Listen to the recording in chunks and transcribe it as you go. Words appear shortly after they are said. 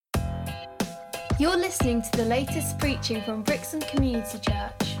You're listening to the latest preaching from Brixham Community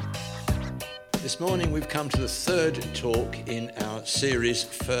Church. This morning we've come to the third talk in our series,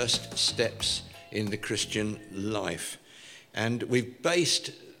 First Steps in the Christian Life. And we've based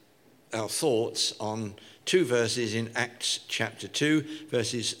our thoughts on two verses in Acts chapter 2,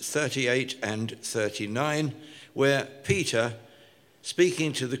 verses 38 and 39, where Peter,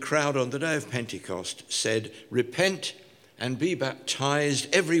 speaking to the crowd on the day of Pentecost, said, "Repent and be baptized,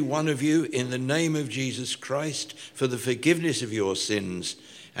 every one of you, in the name of Jesus Christ, for the forgiveness of your sins,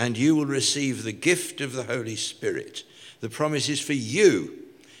 and you will receive the gift of the Holy Spirit. The promise is for you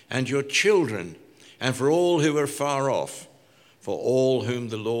and your children, and for all who are far off, for all whom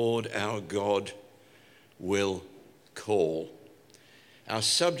the Lord our God will call." Our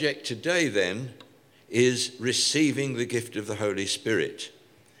subject today, then, is receiving the gift of the Holy Spirit.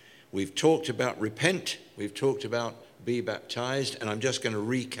 We've talked about repent, we've talked about be baptized, and I'm just going to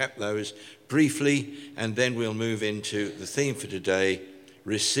recap those briefly, and then we'll move into the theme for today,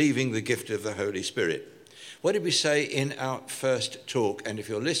 receiving the gift of the Holy Spirit. What did we say in our first talk? And if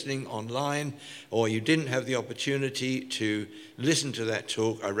you're listening online or you didn't have the opportunity to listen to that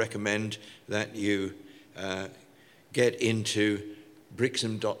talk, I recommend that you get into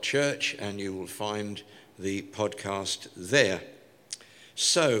brixham.church and you will find the podcast there.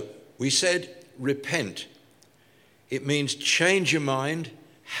 So we said repent. It means change your mind,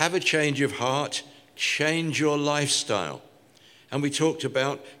 have a change of heart, change your lifestyle. And we talked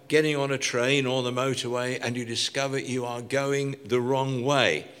about getting on a train or the motorway and you discover you are going the wrong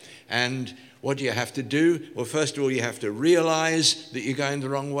way. And what do you have to do? Well, first of all, you have to realize that you're going the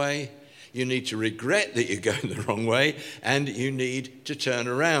wrong way. You need to regret that you're going the wrong way, and you need to turn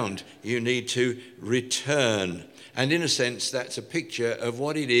around. You need to return. And in a sense, that's a picture of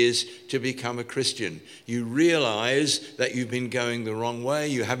what it is to become a Christian. You realize that you've been going the wrong way,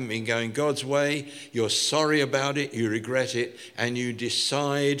 you haven't been going God's way, you're sorry about it, you regret it, and you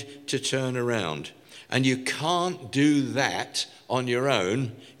decide to turn around. And you can't do that on your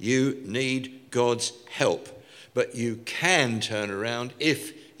own. You need God's help. But you can turn around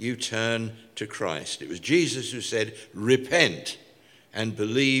if you turn to Christ. It was Jesus who said, "Repent and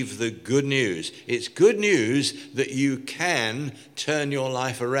believe the good news." It's good news that you can turn your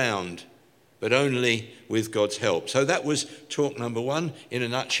life around, but only with God's help. So that was talk number one in a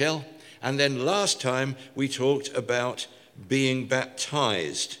nutshell. And then last time we talked about being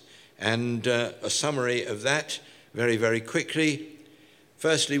baptized, and a summary of that very, very quickly.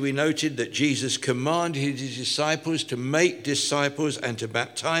 Firstly, we noted that Jesus commanded his disciples to make disciples and to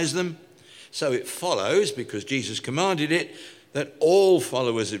baptize them. So it follows, because Jesus commanded it, that all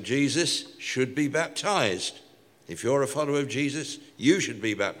followers of Jesus should be baptized. If you're a follower of Jesus, you should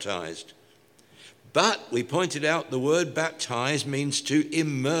be baptized. But we pointed out the word baptize means to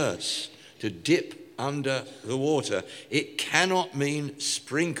immerse, to dip under the water. It cannot mean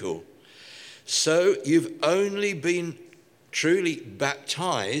sprinkle. So you've only been truly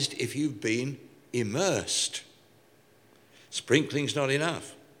baptized if you've been immersed. Sprinkling's not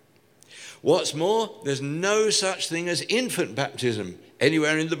enough. What's more, there's no such thing as infant baptism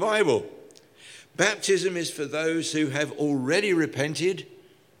anywhere in the Bible. Baptism is for those who have already repented,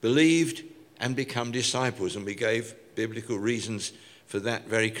 believed, and become disciples. And we gave biblical reasons for that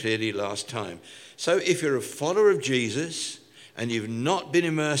very clearly last time. So if you're a follower of Jesus and you've not been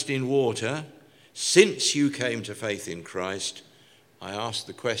immersed in water since you came to faith in Christ, I asked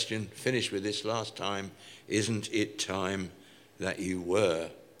the question, finished with this last time, isn't it time that you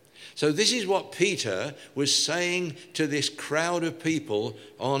were? So this is what Peter was saying to this crowd of people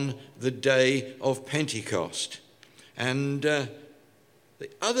on the day of Pentecost. And the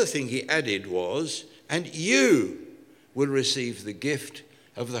other thing he added was, and you will receive the gift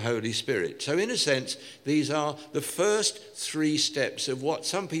of the Holy Spirit. So in a sense, these are the first three steps of what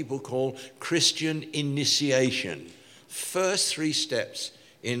some people call Christian initiation. First three steps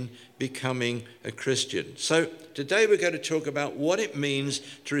in becoming a Christian. So today we're going to talk about what it means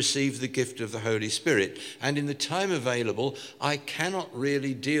to receive the gift of the Holy Spirit. And in the time available, I cannot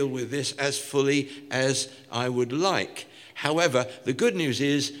really deal with this as fully as I would like. However, the good news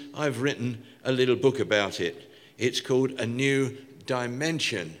is I've written a little book about it. It's called A New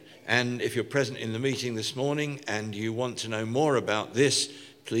Dimension. And if you're present in the meeting this morning and you want to know more about this,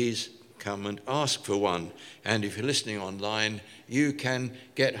 please come and ask for one. And if you're listening online, you can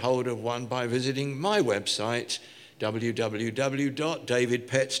get hold of one by visiting my website,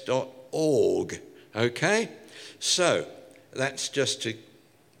 www.davidpetts.org. Okay? So that's just to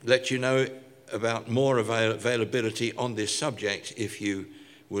let you know about more availability on this subject if you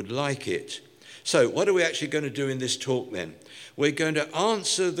would like it. So what are we actually going to do in this talk then? We're going to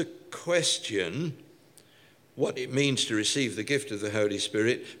answer the question, what it means to receive the gift of the Holy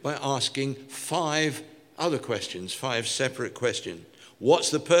Spirit, by asking 5 other questions, 5 separate questions.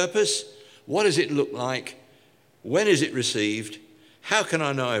 What's the purpose? What does it look like? When is it received? How can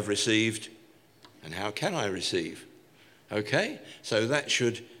I know I've received? And how can I receive? Okay, so that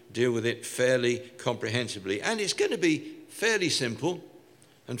should deal with it fairly comprehensively. And it's going to be fairly simple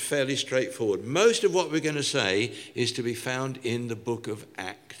and fairly straightforward. Most of what we're going to say is to be found in the book of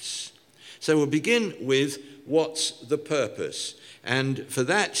Acts. So we'll begin with what's the purpose. And for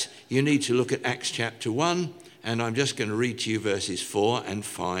that, you need to look at Acts chapter 1, and I'm just going to read to you verses 4 and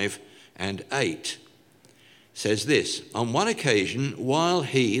 5 and 8. It says this: on one occasion, while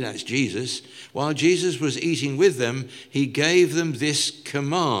Jesus was eating with them, he gave them this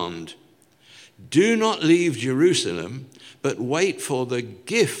command: do not leave Jerusalem, but wait for the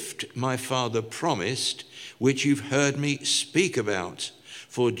gift my Father promised, which you've heard me speak about.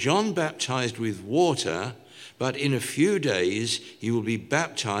 For John baptized with water, but in a few days you will be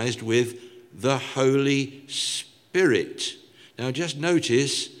baptized with the Holy Spirit. Now just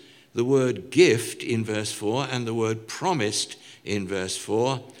notice the word gift in verse 4 and the word promised in verse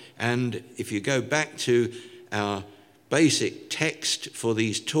 4. And if you go back to our basic text for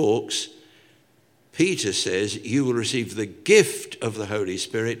these talks, Peter says, you will receive the gift of the Holy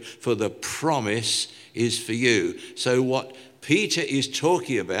Spirit, for the promise is for you. So what Peter is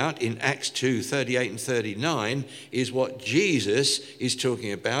talking about in Acts 2, 38 and 39 is what Jesus is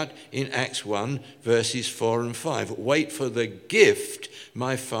talking about in Acts 1, verses 4 and 5. Wait for the gift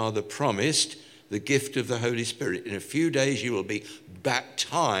my Father promised, the gift of the Holy Spirit. In a few days you will be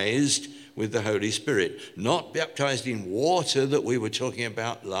baptized with the Holy Spirit. Not baptized in water that we were talking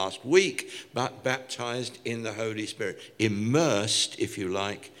about last week, but baptized in the Holy Spirit. Immersed, if you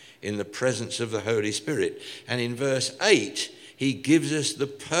like, in the presence of the Holy Spirit. And in verse 8, he gives us the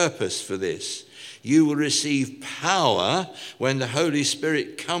purpose for this. You will receive power when the Holy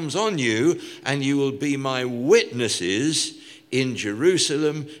Spirit comes on you, and you will be my witnesses in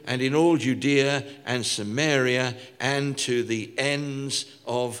Jerusalem and in all Judea and Samaria and to the ends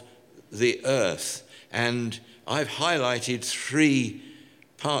of the earth. And I've highlighted 3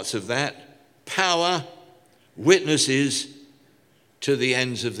 parts of that: power, witnesses, to the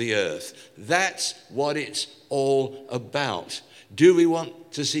ends of the earth. That's what it's all about. Do we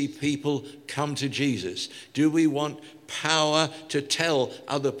want to see people come to Jesus? Do we want power to tell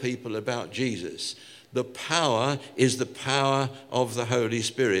other people about Jesus? The power is the power of the Holy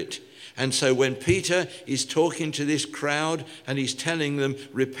Spirit. And so when Peter is talking to this crowd and he's telling them,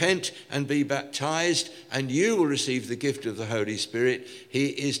 repent and be baptized and you will receive the gift of the Holy Spirit, he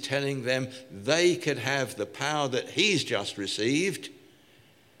is telling them they could have the power that he's just received,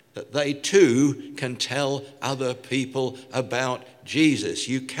 that they too can tell other people about Jesus.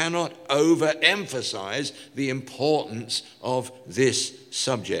 You cannot overemphasize the importance of this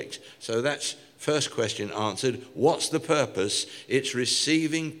subject. So that's first question answered. What's the purpose? It's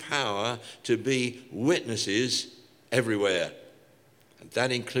receiving power to be witnesses everywhere. And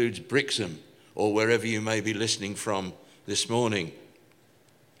that includes Brixham or wherever you may be listening from this morning.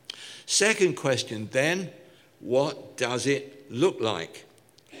 Second question then, what does it look like?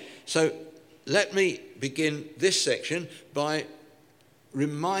 So let me begin this section by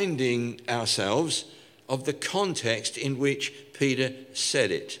reminding ourselves of the context in which Peter said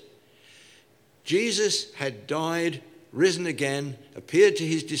it. Jesus had died, risen again, appeared to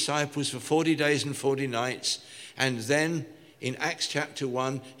his disciples for 40 days and 40 nights, and then in Acts chapter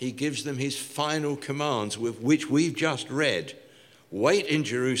 1, he gives them his final commands, with which we've just read. Wait in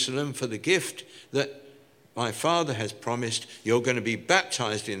Jerusalem for the gift that my Father has promised. You're going to be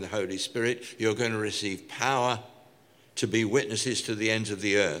baptized in the Holy Spirit. You're going to receive power to be witnesses to the ends of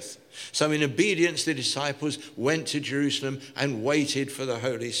the earth. So in obedience, the disciples went to Jerusalem and waited for the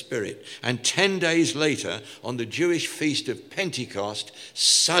Holy Spirit. And 10 days later, on the Jewish feast of Pentecost,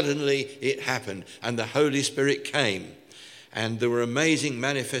 suddenly it happened and the Holy Spirit came. And there were amazing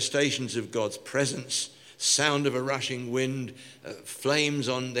manifestations of God's presence, sound of a rushing wind, flames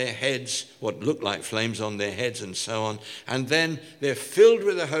on their heads, what looked like flames on their heads and so on. And then they're filled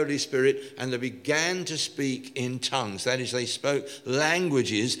with the Holy Spirit and they began to speak in tongues. That is, they spoke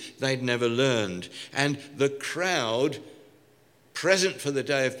languages they'd never learned. And the crowd present for the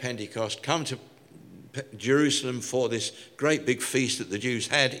day of Pentecost come to Jerusalem for this great big feast that the Jews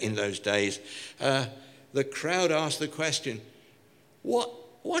had in those days. The crowd asked the question,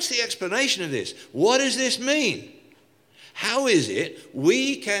 What's the explanation of this? What does this mean? How is it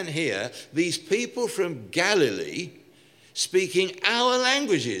we can hear these people from Galilee speaking our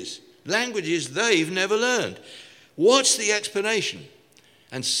languages? languages they've never learned. What's the explanation?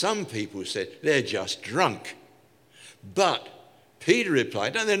 And some people said, they're just drunk. But Peter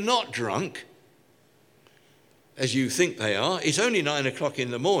replied, no, they're not drunk, as you think they are. It's only 9 o'clock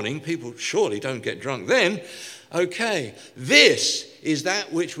in the morning. People surely don't get drunk then. Okay, this is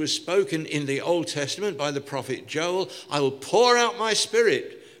that which was spoken in the Old Testament by the prophet Joel. I will pour out my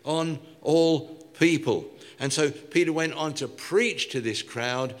spirit on all people. And so Peter went on to preach to this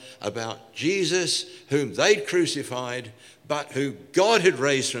crowd about Jesus, whom they'd crucified, but who God had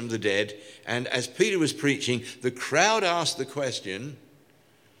raised from the dead. And as Peter was preaching, the crowd asked the question,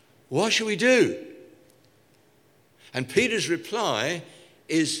 what shall we do? And Peter's reply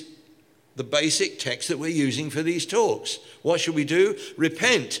is the basic text that we're using for these talks. What shall we do?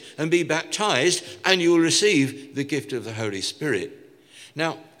 Repent and be baptized, and you will receive the gift of the Holy Spirit.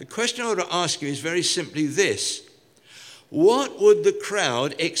 Now, the question I want to ask you is very simply this. What would the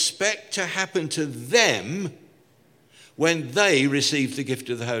crowd expect to happen to them when they received the gift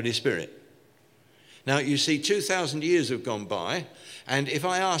of the Holy Spirit? Now, you see, 2,000 years have gone by, and if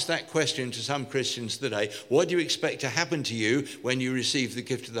I ask that question to some Christians today, what do you expect to happen to you when you receive the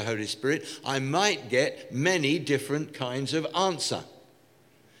gift of the Holy Spirit? I might get many different kinds of answer.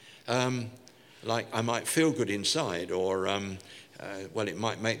 Like I might feel good inside, or, well, it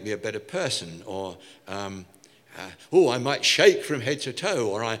might make me a better person, or, I might shake from head to toe,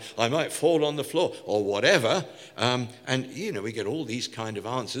 or I might fall on the floor, or whatever. And, we get all these kind of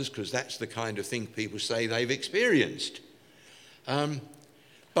answers because that's the kind of thing people say they've experienced.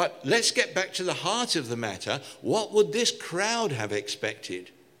 But let's get back to the heart of the matter. What would this crowd have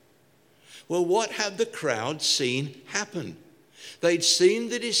expected? Well, what had the crowd seen happen? They'd seen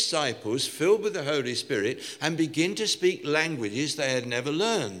the disciples filled with the Holy Spirit and begin to speak languages they had never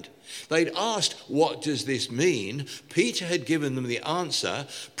learned. They'd asked, what does this mean? Peter had given them the answer,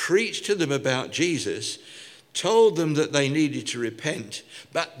 preached to them about Jesus, told them that they needed to repent,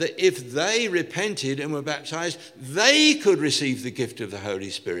 but that if they repented and were baptized, they could receive the gift of the Holy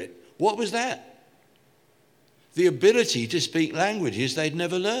Spirit. What was that? The ability to speak languages they'd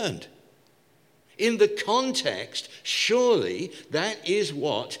never learned. In the context, surely that is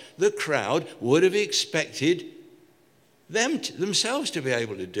what the crowd would have expected themselves to be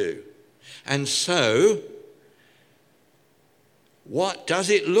able to do. And so, what does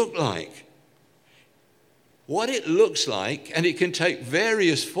it look like? What it looks like, and it can take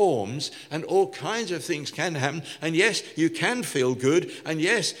various forms, and all kinds of things can happen. And yes, you can feel good, and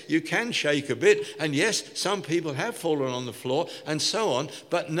yes, you can shake a bit, and yes, some people have fallen on the floor, and so on.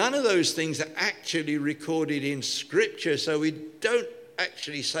 But none of those things are actually recorded in Scripture, so we don't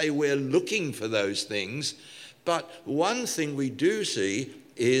actually say we're looking for those things. But one thing we do see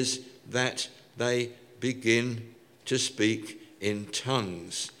is that they begin to speak in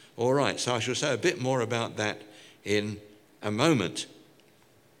tongues. All right, so I shall say a bit more about that in a moment.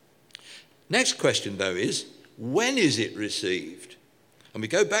 Next question, though, is when is it received? And we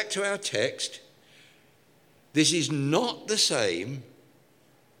go back to our text. This is not the same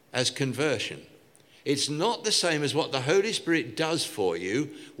as conversion. It's not the same as what the Holy Spirit does for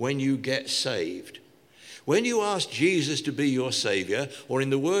you when you get saved. When you ask Jesus to be your Saviour, or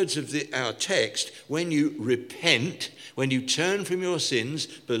in the words of our text, when you repent, when you turn from your sins,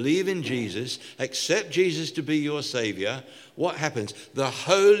 believe in Jesus, accept Jesus to be your Saviour, what happens? The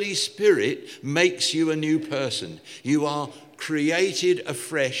Holy Spirit makes you a new person. You are created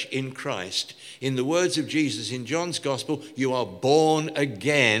afresh in Christ. In the words of Jesus in John's Gospel, you are born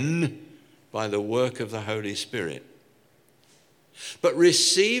again by the work of the Holy Spirit. But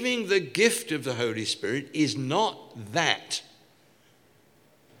receiving the gift of the Holy Spirit is not that.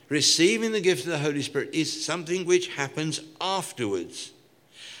 Receiving the gift of the Holy Spirit is something which happens afterwards.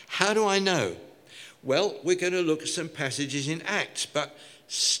 How do I know? Well, we're going to look at some passages in Acts, but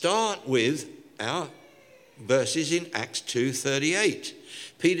start with our verses in Acts 2:38.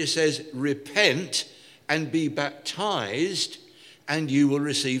 Peter says, repent and be baptized, and you will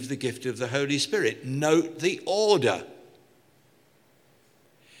receive the gift of the Holy Spirit. Note the order.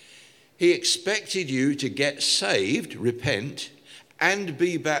 He expected you to get saved, repent, and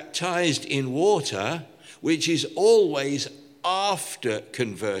be baptized in water, which is always after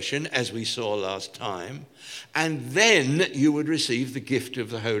conversion, as we saw last time, and then you would receive the gift of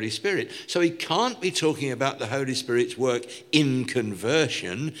the Holy Spirit. So he can't be talking about the Holy Spirit's work in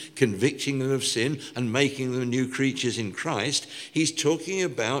conversion, convicting them of sin and making them new creatures in Christ. He's talking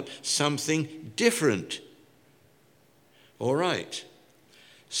about something different. All right.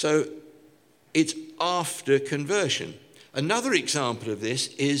 So it's after conversion. Another example of this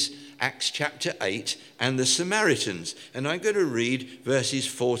is Acts chapter 8 and the Samaritans. And I'm going to read verses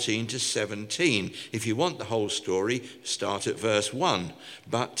 14 to 17. If you want the whole story, start at verse 1.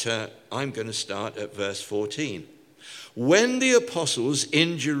 But I'm going to start at verse 14. When the apostles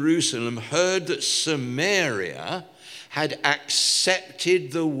in Jerusalem heard that Samaria had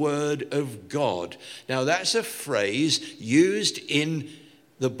accepted the word of God. Now that's a phrase used in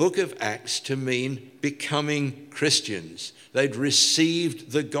the book of Acts to mean becoming Christians. They'd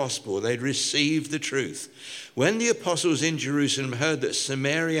received the gospel. They'd received the truth. When the apostles in Jerusalem heard that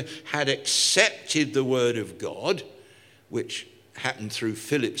Samaria had accepted the word of God, which happened through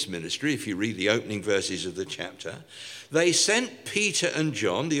Philip's ministry, if you read the opening verses of the chapter, they sent Peter and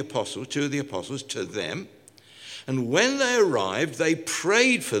John, the apostles, two of the apostles, to them. And when they arrived, they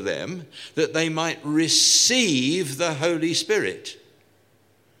prayed for them that they might receive the Holy Spirit.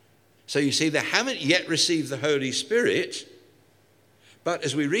 So you see, they haven't yet received the Holy Spirit. But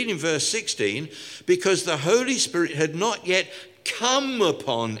as we read in verse 16, because the Holy Spirit had not yet come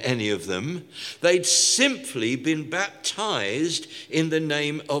upon any of them, they'd simply been baptized in the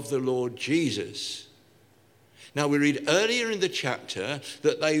name of the Lord Jesus. Now we read earlier in the chapter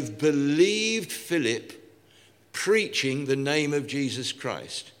that they've believed Philip preaching the name of Jesus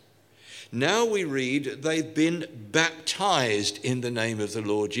Christ. Now we read they've been baptized in the name of the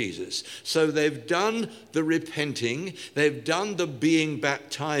Lord Jesus. So they've done the repenting, they've done the being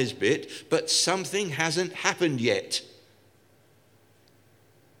baptized bit, but something hasn't happened yet.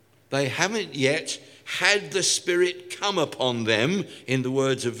 They haven't yet had the Spirit come upon them, in the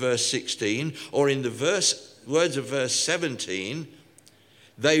words of verse 16, or in the words of verse 17,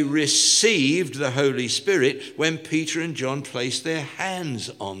 they received the Holy Spirit when Peter and John placed their hands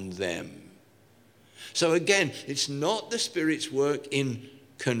on them. So again, it's not the Spirit's work in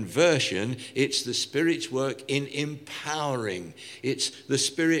conversion, it's the Spirit's work in empowering. It's the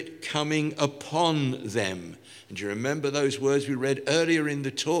Spirit coming upon them. And do you remember those words we read earlier in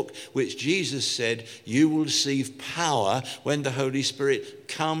the talk, which Jesus said, you will receive power when the Holy Spirit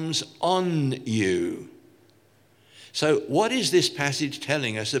comes on you. So what is this passage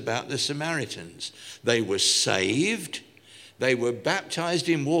telling us about the Samaritans? They were saved, they were baptized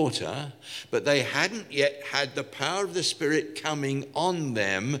in water, but they hadn't yet had the power of the Spirit coming on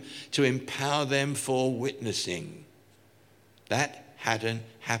them to empower them for witnessing. That hadn't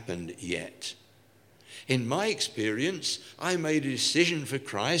happened yet. In my experience, I made a decision for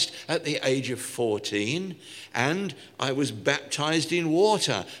Christ at the age of 14, and I was baptized in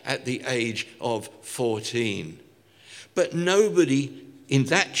water at the age of 14. But nobody in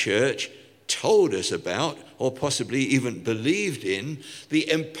that church told us about, or possibly even believed in, the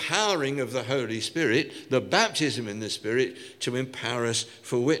empowering of the Holy Spirit, the baptism in the Spirit, to empower us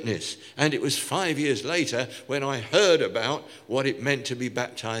for witness. And it was 5 years later when I heard about what it meant to be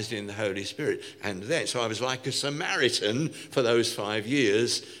baptized in the Holy Spirit. And then, so I was like a Samaritan for those 5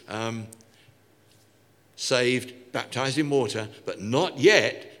 years, saved, baptized in water, but not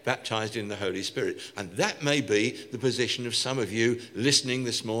yet baptized in the Holy Spirit. And that may be the position of some of you listening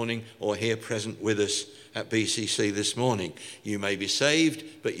this morning or here present with us at BCC this morning. You may be saved,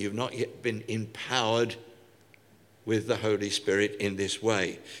 but you've not yet been empowered with the Holy Spirit in this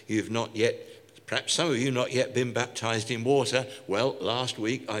way. You've not yet, perhaps some of you not yet been baptized in water. Well, last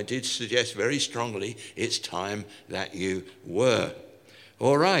week I did suggest very strongly it's time that you were.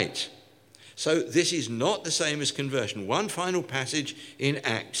 All right. So this is not the same as conversion. One final passage in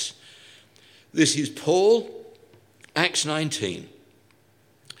Acts. This is Paul, Acts 19.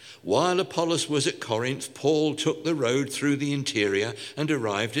 While Apollos was at Corinth, Paul took the road through the interior and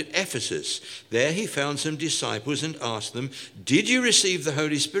arrived at Ephesus. There he found some disciples and asked them, "Did you receive the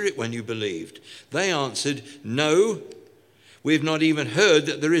Holy Spirit when you believed?" They answered, "No, we've not even heard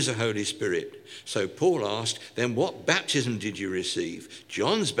that there is a Holy Spirit." So Paul asked, "Then what baptism did you receive?"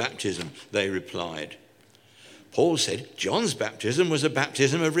 "John's baptism," they replied. Paul said John's baptism was a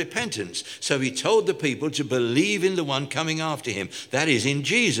baptism of repentance. So he told the people to believe in the one coming after him, that is, in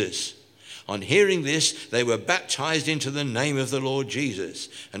Jesus. On hearing this, they were baptized into the name of the Lord Jesus.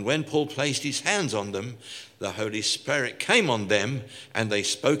 And when Paul placed his hands on them, the Holy Spirit came on them, and they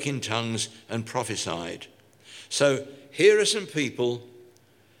spoke in tongues and prophesied. So here are some people.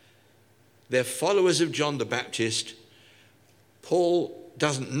 They're followers of John the Baptist. Paul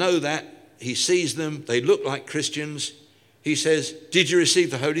doesn't know that. He sees them. They look like Christians. He says, "Did you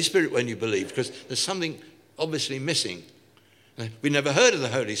receive the Holy Spirit when you believed?" Because there's something obviously missing. We never heard of the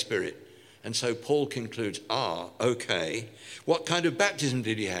Holy Spirit. And so Paul concludes, okay. What kind of baptism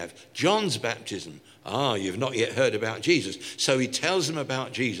did he have? John's baptism. You've not yet heard about Jesus. So he tells them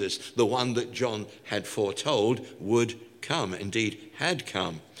about Jesus, the one that John had foretold would come, indeed had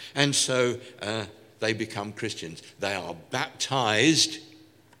come. And so they become Christians. They are baptized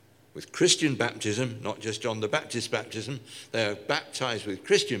with Christian baptism, not just John the Baptist's baptism. They are baptized with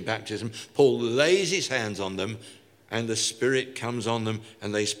Christian baptism. Paul lays his hands on them, and the Spirit comes on them,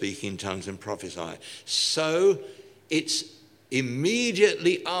 and they speak in tongues and prophesy. So it's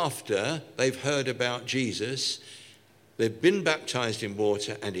immediately after they've heard about Jesus, they've been baptized in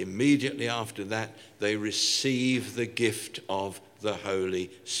water, and immediately after that, they receive the gift of the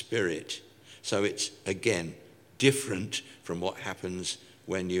Holy Spirit. So it's, again, different from what happens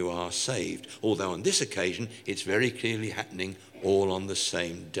when you are saved. Although on this occasion, it's very clearly happening all on the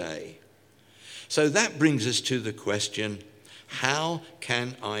same day. So that brings us to the question, how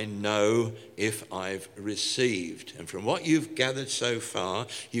can I know if I've received? And from what you've gathered so far,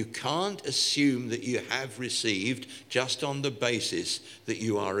 you can't assume that you have received just on the basis that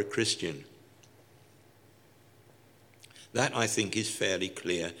you are a Christian. That, I think, is fairly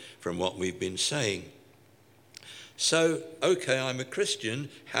clear from what we've been saying. So, okay, I'm a Christian.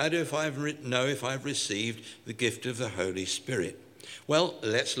 How do I know if I've received the gift of the Holy Spirit? Well,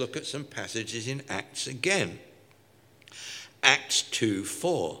 let's look at some passages in Acts again. Acts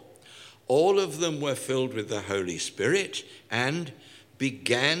 2:4. All of them were filled with the Holy Spirit and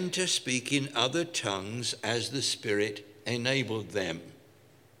began to speak in other tongues as the Spirit enabled them.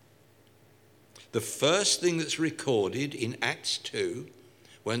 The first thing that's recorded in Acts 2,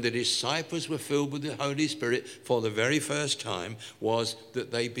 when the disciples were filled with the Holy Spirit for the very first time, was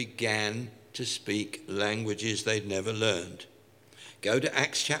that they began to speak languages they'd never learned. Go to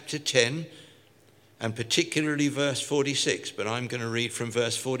Acts chapter 10, and particularly verse 46, but I'm going to read from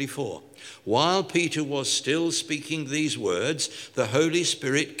verse 44. While Peter was still speaking these words, the Holy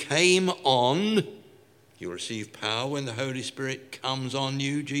Spirit came on. You'll receive power when the Holy Spirit comes on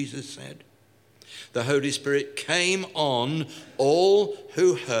you, Jesus said. The Holy Spirit came on all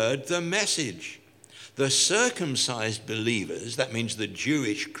who heard the message. The circumcised believers, that means the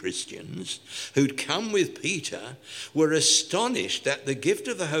Jewish Christians, who'd come with Peter, were astonished that the gift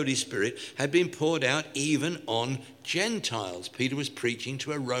of the Holy Spirit had been poured out even on Gentiles. Peter was preaching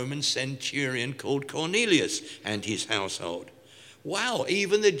to a Roman centurion called Cornelius and his household. Wow,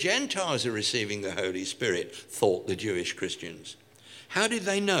 even the Gentiles are receiving the Holy Spirit, thought the Jewish Christians. How did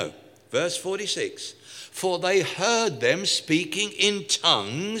they know? Verse 46, for they heard them speaking in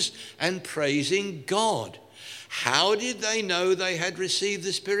tongues and praising God. How did they know they had received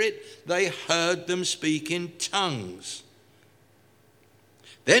the Spirit? They heard them speak in tongues.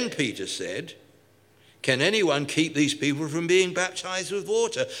 Then Peter said, can anyone keep these people from being baptized with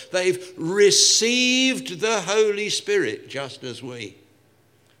water? They've received the Holy Spirit just as we.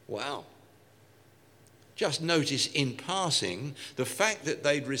 Wow. Just notice in passing the fact that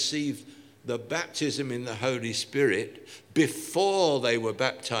they'd received the baptism in the Holy Spirit before they were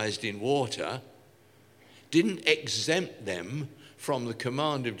baptized in water didn't exempt them from the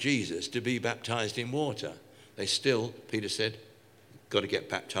command of Jesus to be baptized in water. They still, Peter said, got to get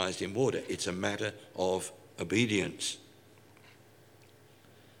baptized in water. It's a matter of obedience.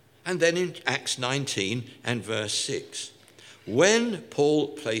 And then in Acts 19 and verse 6, when Paul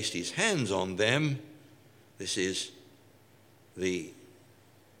placed his hands on them, this is the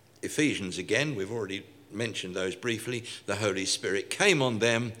Ephesians again, we've already mentioned those briefly. The Holy Spirit came on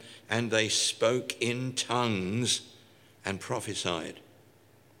them and they spoke in tongues and prophesied.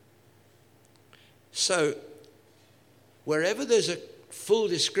 So, wherever there's a full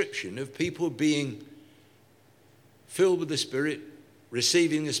description of people being filled with the Spirit,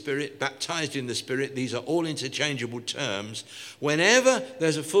 receiving the Spirit, baptized in the Spirit, these are all interchangeable terms. Whenever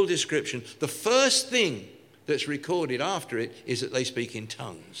there's a full description, the first thing that's recorded after it is that they speak in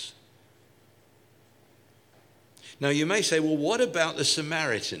tongues. Now you may say, well, what about the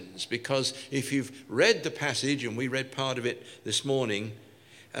Samaritans? Because if you've read the passage, and we read part of it this morning,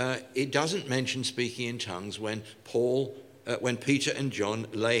 it doesn't mention speaking in tongues when Peter and John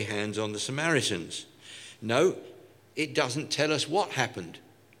lay hands on the Samaritans. No, it doesn't tell us what happened.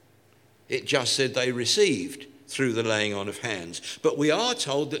 It just said they received through the laying on of hands. But we are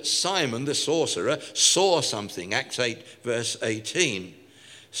told that Simon the sorcerer saw something, Acts 8 verse 18.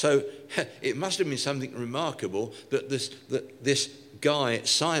 So it must have been something remarkable that this guy,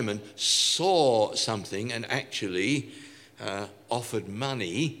 Simon, saw something and actually offered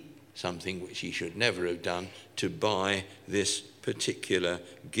money, something which he should never have done, to buy this particular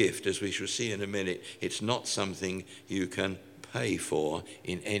gift. As we shall see in a minute, it's not something you can pay for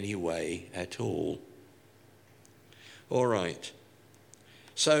in any way at all. All right.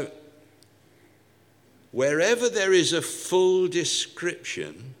 So, wherever there is a full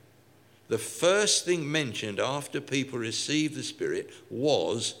description, the first thing mentioned after people received the Spirit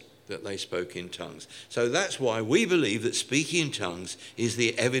was that they spoke in tongues. So that's why we believe that speaking in tongues is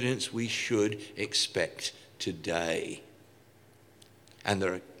the evidence we should expect today. And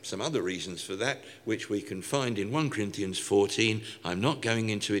there are some other reasons for that, which we can find in 1 Corinthians 14. I'm not going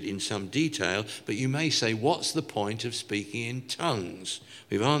into it in some detail, but you may say, what's the point of speaking in tongues?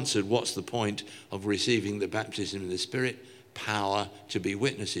 We've answered, what's the point of receiving the baptism of the Spirit? Power to be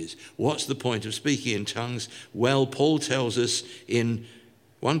witnesses. What's the point of speaking in tongues? Well, Paul tells us in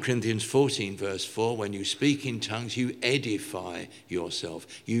 1 Corinthians 14 verse 4, when you speak in tongues, you edify yourself.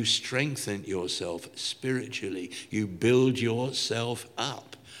 You strengthen yourself spiritually. You build yourself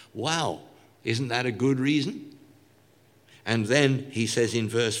up. Wow, isn't that a good reason? And then he says in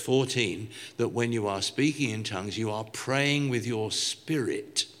verse 14 that when you are speaking in tongues, you are praying with your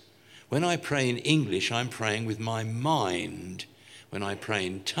spirit. When I pray in English, I'm praying with my mind. When I pray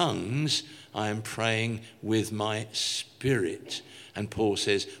in tongues, I am praying with my spirit. And Paul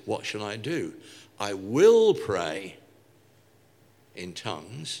says, what shall I do? I will pray in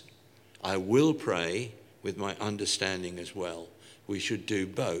tongues. I will pray with my understanding as well. We should do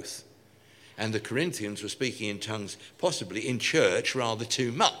both. And the Corinthians were speaking in tongues, possibly in church, rather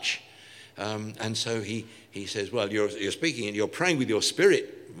too much. And so he says, well, you're speaking and you're praying with your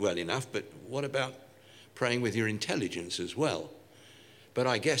spirit well enough, but what about praying with your intelligence as well? But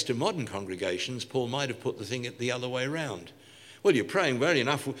I guess to modern congregations, Paul might have put the thing the other way around. Well, you're praying well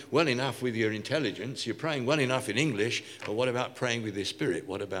enough with your intelligence, you're praying well enough in English, but what about praying with your spirit?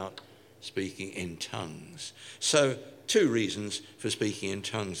 What about speaking in tongues? So, 2 reasons for speaking in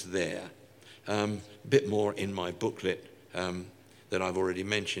tongues there. A bit more in my booklet that I've already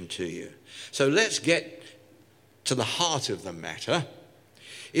mentioned to you. So let's get to the heart of the matter.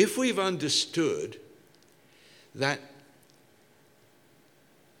 If we've understood that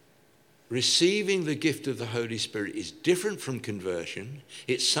receiving the gift of the Holy Spirit is different from conversion,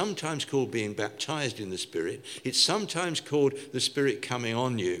 it's sometimes called being baptized in the Spirit, it's sometimes called the Spirit coming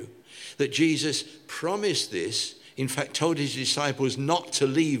on you, that Jesus promised this, in fact told his disciples not to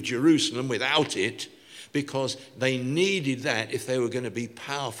leave Jerusalem without it, because they needed that if they were going to be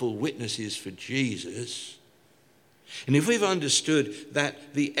powerful witnesses for Jesus. And if we've understood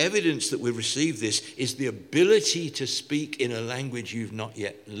that the evidence that we receive this is the ability to speak in a language you've not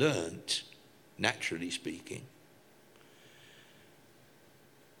yet learnt, naturally speaking,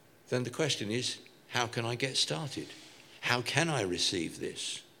 then the question is, how can I get started? How can I receive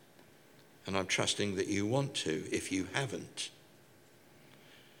this? And I'm trusting that you want to, if you haven't.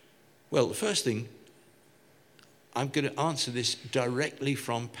 Well, the first thing, I'm going to answer this directly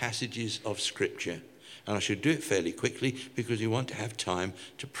from passages of Scripture. And I should do it fairly quickly because we want to have time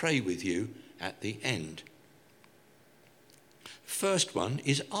to pray with you at the end. First one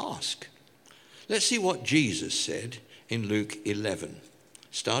is ask. Let's see what Jesus said in Luke 11,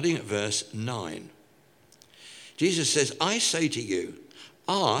 starting at verse 9. Jesus says, I say to you,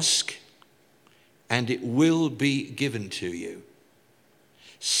 ask and it will be given to you.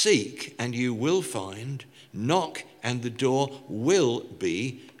 Seek and you will find. Knock and the door will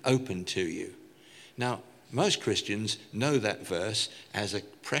be opened to you. Now, most Christians know that verse as a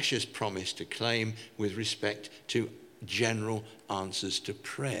precious promise to claim with respect to general answers to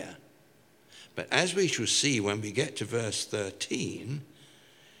prayer. But as we shall see when we get to verse 13,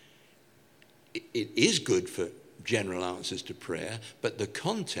 it is good for general answers to prayer, but the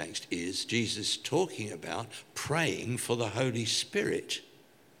context is Jesus talking about praying for the Holy Spirit.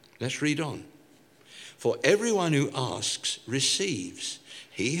 Let's read on. For everyone who asks receives.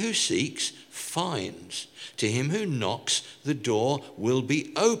 He who seeks finds. To him who knocks, the door will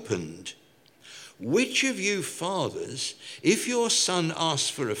be opened. Which of you fathers, if your son asks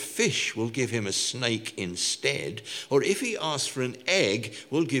for a fish, will give him a snake instead? Or if he asks for an egg,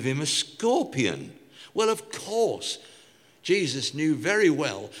 will give him a scorpion? Well, of course, Jesus knew very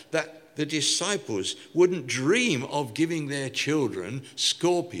well that the disciples wouldn't dream of giving their children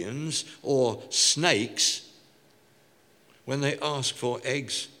scorpions or snakes when they ask for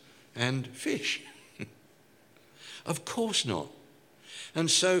eggs and fish. Of course not. And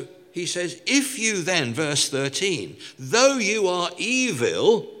so he says, if you then, verse 13, though you are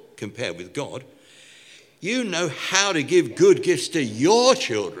evil, compared with God, you know how to give good gifts to your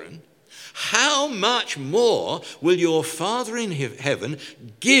children, how much more will your Father in heaven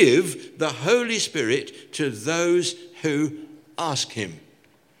give the Holy Spirit to those who ask him?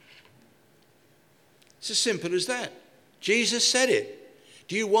 It's as simple as that. Jesus said it.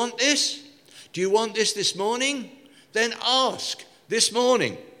 Do you want this? Do you want this morning? Then ask this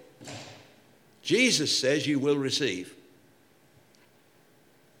morning. Jesus says you will receive.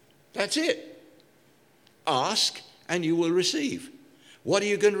 That's it. Ask and you will receive. What are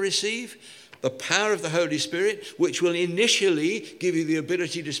you going to receive? The power of the Holy Spirit, which will initially give you the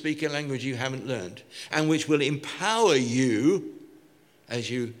ability to speak a language you haven't learned, and which will empower you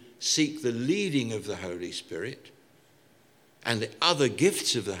as you seek the leading of the Holy Spirit and the other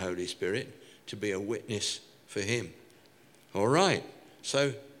gifts of the Holy Spirit to be a witness for him. All right,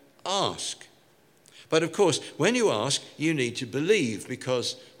 so ask. But of course, when you ask, you need to believe,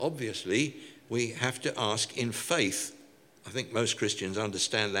 because obviously we have to ask in faith. I think most Christians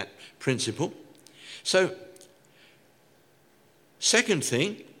understand that principle. So, second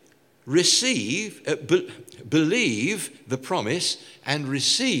thing, believe the promise and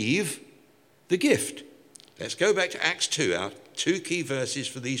receive the gift. Let's go back to Acts 2, our two key verses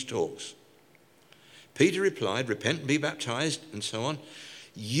for these talks. Peter replied, repent and be baptized, and so on.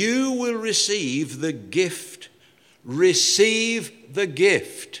 You will receive the gift. Receive the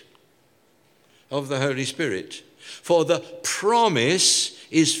gift of the Holy Spirit. For the promise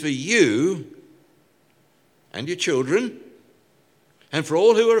is for you and your children, and for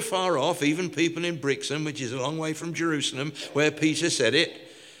all who are far off, even people in Brixham, which is a long way from Jerusalem, where Peter said it.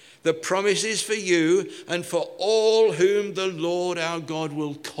 The promise is for you and for all whom the Lord our God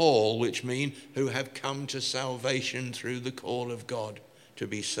will call, which mean who have come to salvation through the call of God to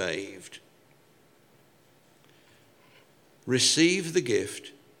be saved. Receive the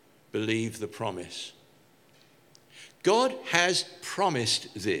gift, believe the promise. God has promised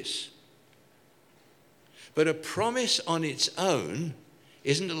this. But a promise on its own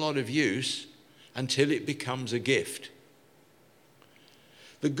isn't a lot of use until it becomes a gift.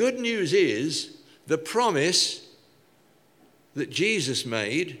 The good news is the promise that Jesus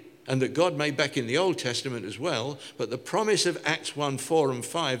made and that God made back in the Old Testament as well, but the promise of Acts 1, 4 and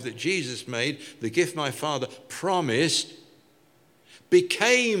 5 that Jesus made, the gift my Father promised,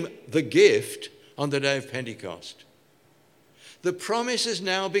 became the gift on the day of Pentecost. The promise has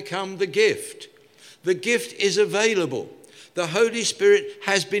now become the gift. The gift is available. The Holy Spirit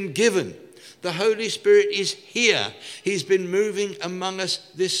has been given. The Holy Spirit is here. He's been moving among us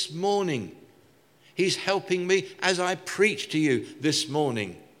this morning. He's helping me as I preach to you this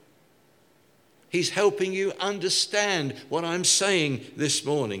morning. He's helping you understand what I'm saying this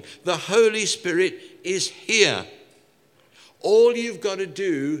morning. The Holy Spirit is here. All you've got to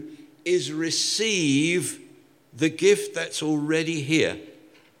do is receive the gift that's already here.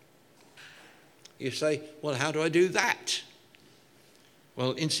 You say, well, how do I do that?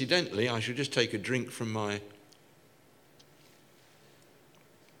 Well, incidentally, I should just take a drink from my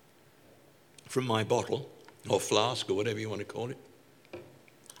bottle or flask or whatever you want to call it.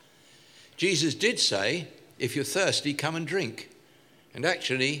 Jesus did say, if you're thirsty, come and drink. And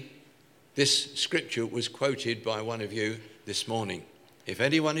actually, this scripture was quoted by one of you this morning. If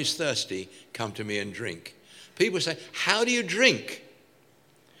anyone is thirsty, come to me and drink. People say, how do you drink?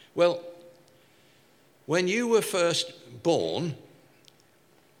 Well, when you were first born,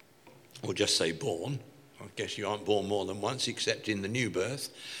 or just say born, I guess you aren't born more than once except in the new birth,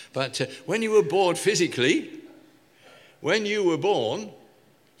 but when you were born physically, when you were born,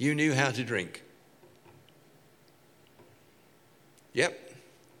 you knew how to drink. Yep,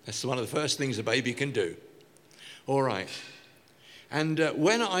 that's one of the first things a baby can do. All right. And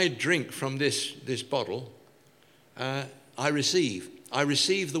when I drink from this bottle, I receive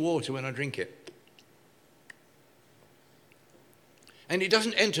the water when I drink it. And it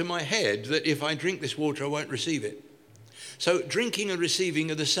doesn't enter my head that if I drink this water, I won't receive it. So drinking and receiving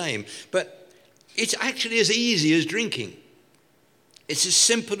are the same. But it's actually as easy as drinking. It's as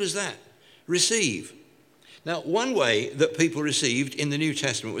simple as that. Receive. Now, one way that people received in the New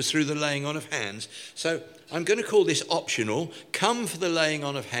Testament was through the laying on of hands. So I'm going to call this optional. Come for the laying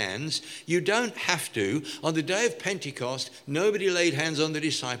on of hands. You don't have to. On the day of Pentecost, nobody laid hands on the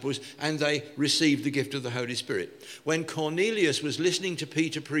disciples and they received the gift of the Holy Spirit. When Cornelius was listening to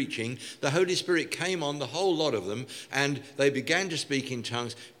Peter preaching, the Holy Spirit came on the whole lot of them and they began to speak in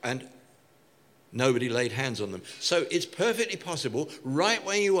tongues and nobody laid hands on them. So it's perfectly possible, right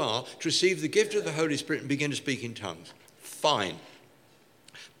where you are, to receive the gift of the Holy Spirit and begin to speak in tongues. Fine.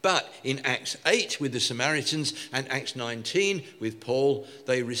 But in Acts 8 with the Samaritans and Acts 19 with Paul,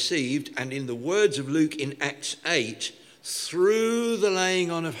 they received, and in the words of Luke in Acts 8, through the laying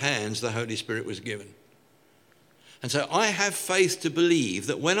on of hands, the Holy Spirit was given. And so I have faith to believe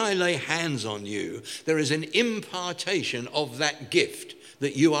that when I lay hands on you, there is an impartation of that gift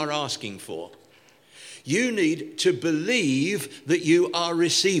that you are asking for. You need to believe that you are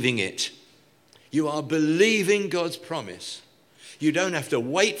receiving it. You are believing God's promise. You don't have to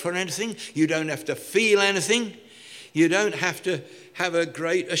wait for anything. You don't have to feel anything. You don't have to have a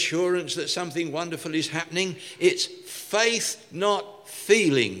great assurance that something wonderful is happening. It's faith, not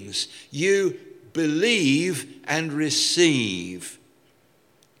feelings. You believe and receive.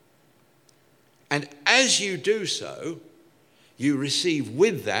 And as you do so, you receive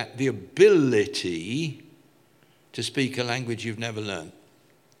with that the ability to speak a language you've never learned.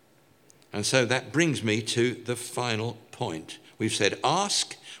 And so that brings me to the final point. We've said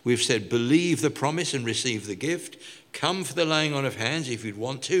ask, we've said believe the promise and receive the gift. Come for the laying on of hands if you'd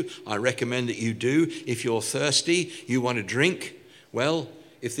want to. I recommend that you do. If you're thirsty, you want to drink, well,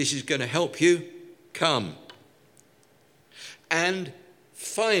 if this is going to help you, come. And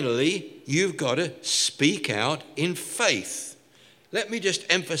finally, you've got to speak out in faith. Let me just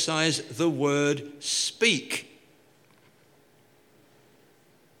emphasize the word speak.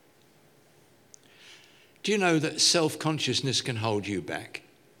 Do you know that self-consciousness can hold you back?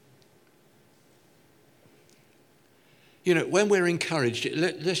 You know, when we're encouraged,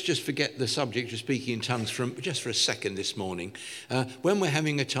 let's just forget the subject of speaking in tongues just for a second this morning. When we're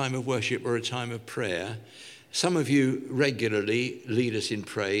having a time of worship or a time of prayer, some of you regularly lead us in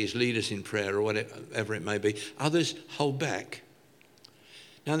praise, lead us in prayer, or whatever it may be. Others hold back.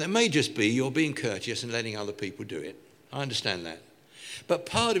 Now, that may just be you're being courteous and letting other people do it. I understand that. But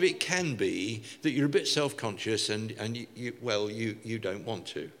part of it can be that you're a bit self-conscious and you don't want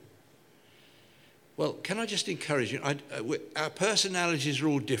to. Well, can I just encourage you? Our personalities are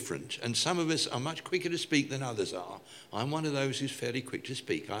all different, and some of us are much quicker to speak than others are. I'm one of those who's fairly quick to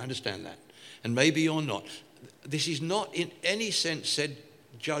speak. I understand that. And maybe you're not. This is not in any sense said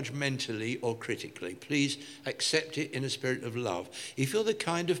judgmentally or critically. Please accept it in a spirit of love. If you're the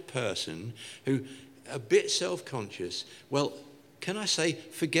kind of person who a bit self-conscious, well, can I say,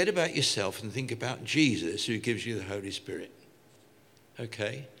 forget about yourself and think about Jesus who gives you the Holy Spirit.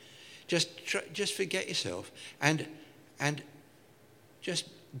 Okay? Just forget yourself and just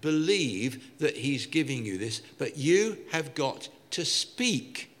believe that he's giving you this, but you have got to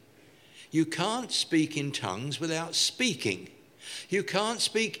speak. You can't speak in tongues without speaking. You can't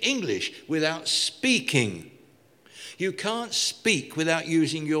speak English without speaking. You can't speak without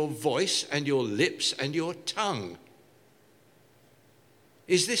using your voice and your lips and your tongue.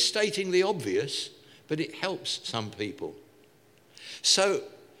 Is this stating the obvious? But it helps some people. So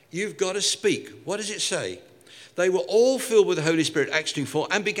you've got to speak. What does it say? They were all filled with the Holy Spirit, Acts 2:4,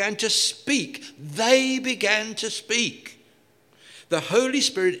 and began to speak. They began to speak. The Holy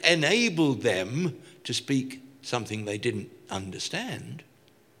Spirit enabled them to speak something they didn't understand,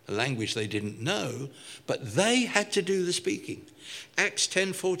 a language they didn't know, but they had to do the speaking. Acts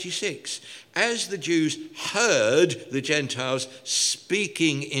 10:46, as the Jews heard the Gentiles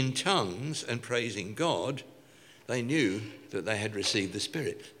speaking in tongues and praising God, they knew that they had received the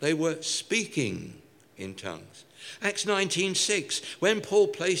Spirit. They were speaking in tongues. Acts 19:6, when Paul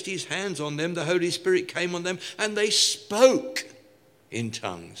placed his hands on them, the Holy Spirit came on them and they spoke in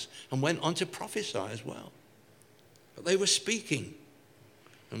tongues and went on to prophesy as well. But they were speaking.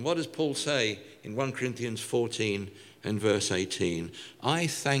 And what does Paul say in 1 Corinthians 14 and verse 18? I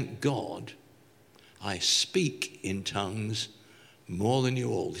thank God I speak in tongues more than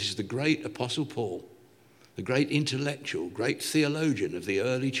you all. This is the great Apostle Paul, the great intellectual, great theologian of the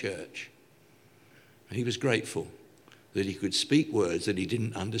early church. And he was grateful that he could speak words that he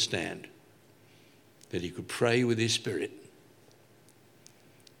didn't understand, that he could pray with his spirit.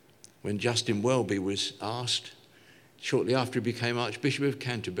 When Justin Welby was asked, shortly after he became Archbishop of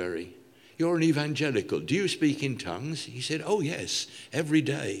Canterbury, you're an evangelical, do you speak in tongues? He said, oh yes, every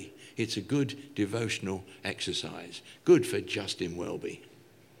day. It's a good devotional exercise. Good for Justin Welby.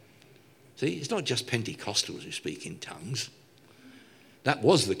 See, it's not just Pentecostals who speak in tongues. That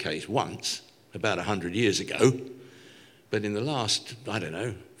was the case once, about 100 years ago. But in the last,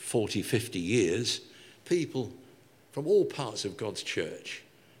 40, 50 years, people from all parts of God's church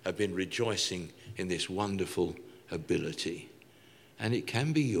have been rejoicing in this wonderful ability. And it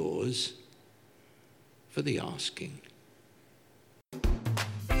can be yours for the asking.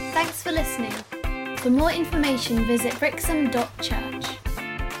 Thanks for listening. For more information, visit brixham.church.